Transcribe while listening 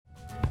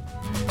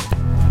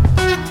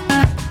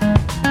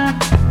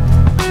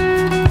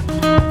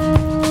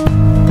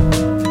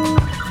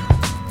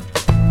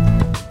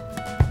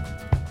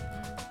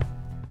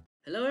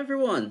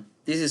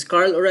This is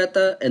Carl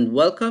Oreta, and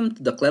welcome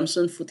to the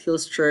Clemson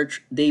Foothills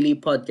Church Daily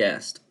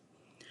Podcast.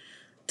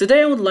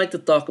 Today, I would like to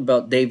talk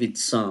about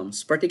David's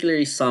Psalms,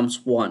 particularly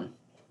Psalms 1.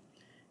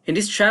 In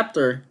this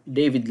chapter,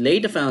 David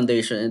laid the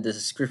foundation and the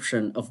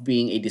description of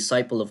being a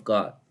disciple of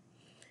God.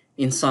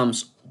 In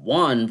Psalms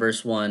 1,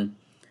 verse 1,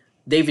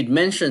 David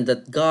mentioned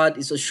that God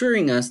is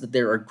assuring us that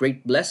there are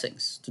great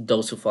blessings to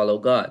those who follow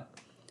God.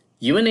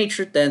 Human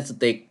nature tends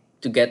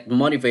to get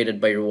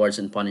motivated by rewards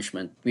and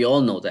punishment. We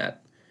all know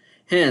that.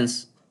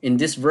 Hence, in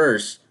this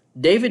verse,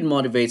 David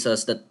motivates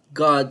us that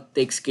God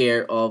takes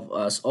care of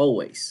us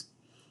always.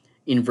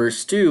 In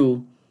verse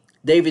 2,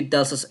 David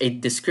tells us a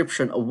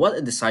description of what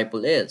a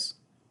disciple is,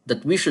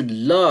 that we should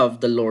love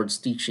the Lord's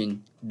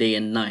teaching day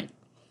and night.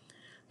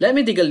 Let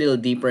me dig a little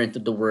deeper into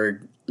the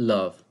word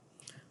love.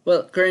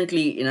 Well,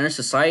 currently in our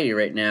society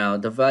right now,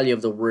 the value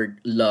of the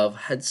word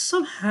love had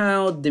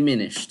somehow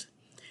diminished.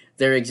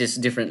 There exist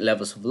different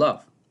levels of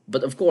love.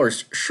 But of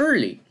course,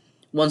 surely,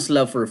 one's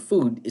love for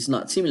food is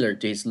not similar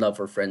to his love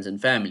for friends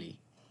and family.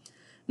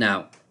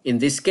 Now, in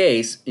David's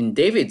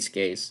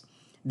case,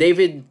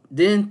 David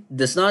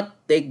does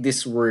not take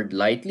this word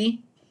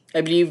lightly. I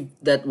believe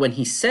that when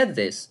he said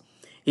this,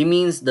 he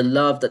means the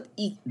love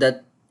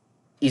that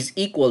is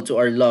equal to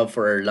our love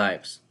for our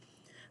lives.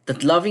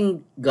 That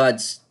loving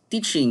God's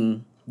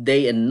teaching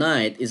day and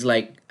night is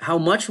like how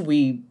much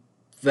we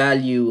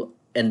value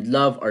and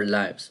love our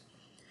lives.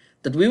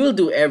 That we will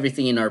do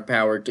everything in our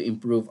power to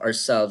improve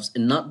ourselves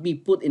and not be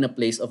put in a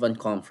place of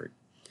uncomfort.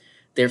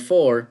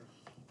 Therefore,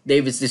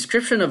 David's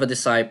description of a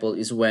disciple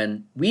is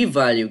when we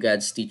value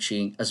God's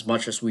teaching as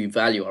much as we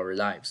value our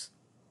lives.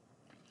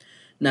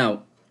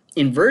 Now,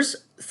 in verse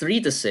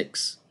 3 to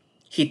 6,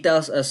 he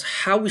tells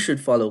us how we should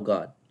follow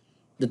God,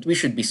 that we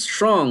should be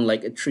strong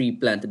like a tree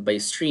planted by a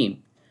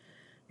stream,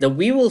 that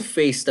we will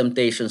face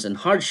temptations and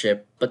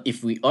hardship, but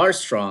if we are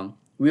strong,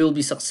 we will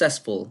be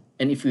successful,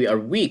 and if we are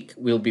weak,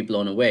 we will be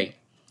blown away.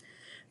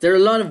 There are a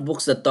lot of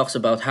books that talks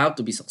about how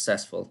to be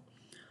successful.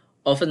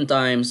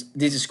 Oftentimes,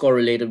 this is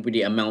correlated with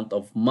the amount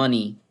of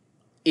money,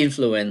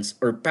 influence,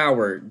 or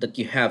power that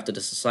you have to the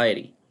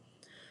society.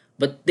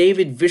 But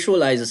David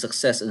visualizes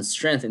success and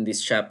strength in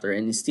this chapter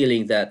and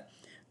instilling that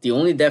the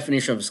only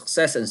definition of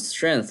success and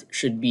strength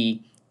should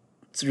be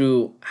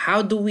through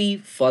how do we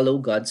follow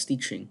God's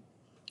teaching.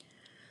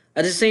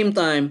 At the same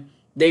time,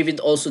 David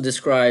also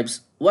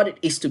describes what it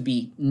is to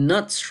be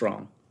not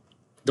strong.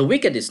 The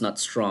wicked is not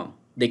strong.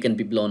 They can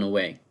be blown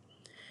away.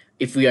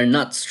 If we are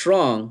not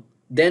strong,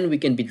 then we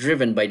can be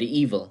driven by the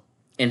evil,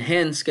 and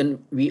hence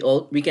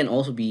we can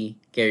also be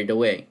carried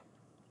away.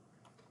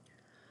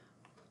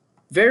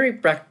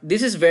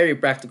 This is very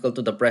practical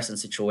to the present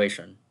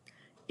situation.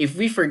 If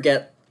we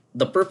forget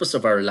the purpose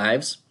of our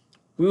lives,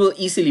 we will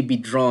easily be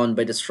drawn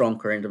by the strong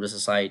current of the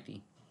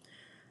society.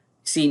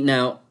 See,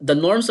 now, the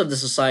norms of the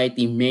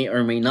society may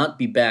or may not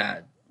be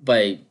bad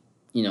by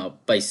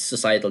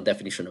societal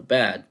definition of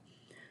bad.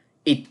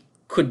 It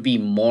could be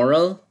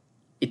moral,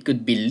 it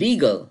could be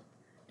legal,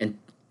 and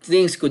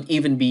things could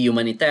even be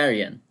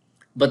humanitarian.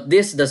 But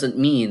this doesn't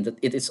mean that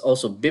it is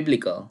also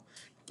biblical,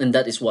 and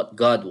that is what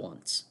God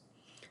wants.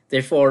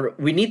 Therefore,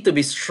 we need to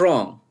be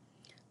strong,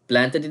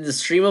 planted in the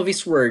stream of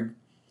His Word,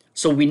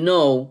 so we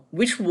know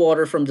which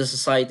water from the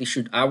society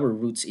should our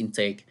roots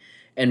intake,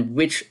 and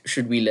which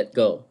should we let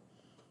go.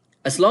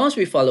 As long as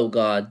we follow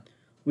God,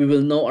 we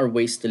will know our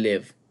ways to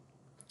live.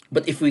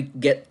 But if we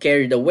get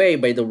carried away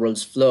by the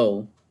world's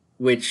flow,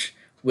 which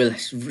will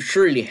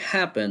surely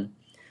happen,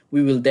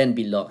 we will then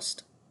be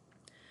lost.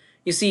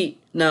 You see,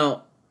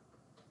 now,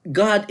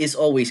 God is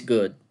always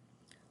good,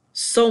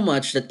 so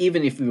much that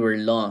even if we were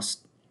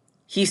lost,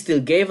 He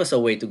still gave us a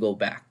way to go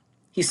back.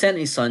 He sent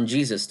His Son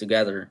Jesus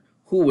together,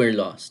 who were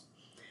lost.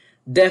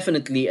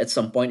 Definitely, at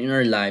some point in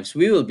our lives,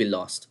 we will be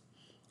lost.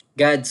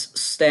 God's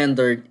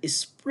standard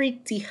is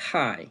pretty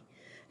high,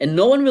 and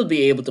no one will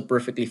be able to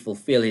perfectly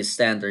fulfill His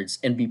standards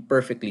and be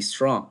perfectly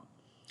strong.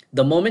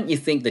 The moment you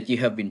think that you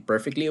have been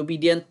perfectly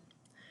obedient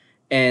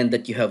and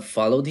that you have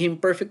followed Him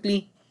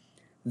perfectly,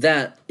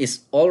 that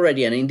is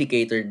already an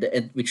indicator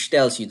which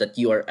tells you that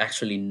you are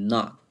actually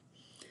not.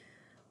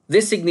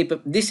 This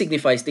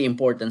signifies the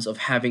importance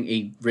of having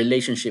a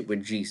relationship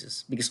with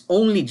Jesus, because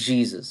only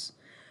Jesus,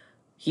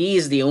 He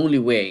is the only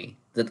way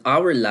that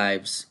our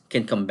lives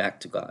can come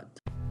back to God.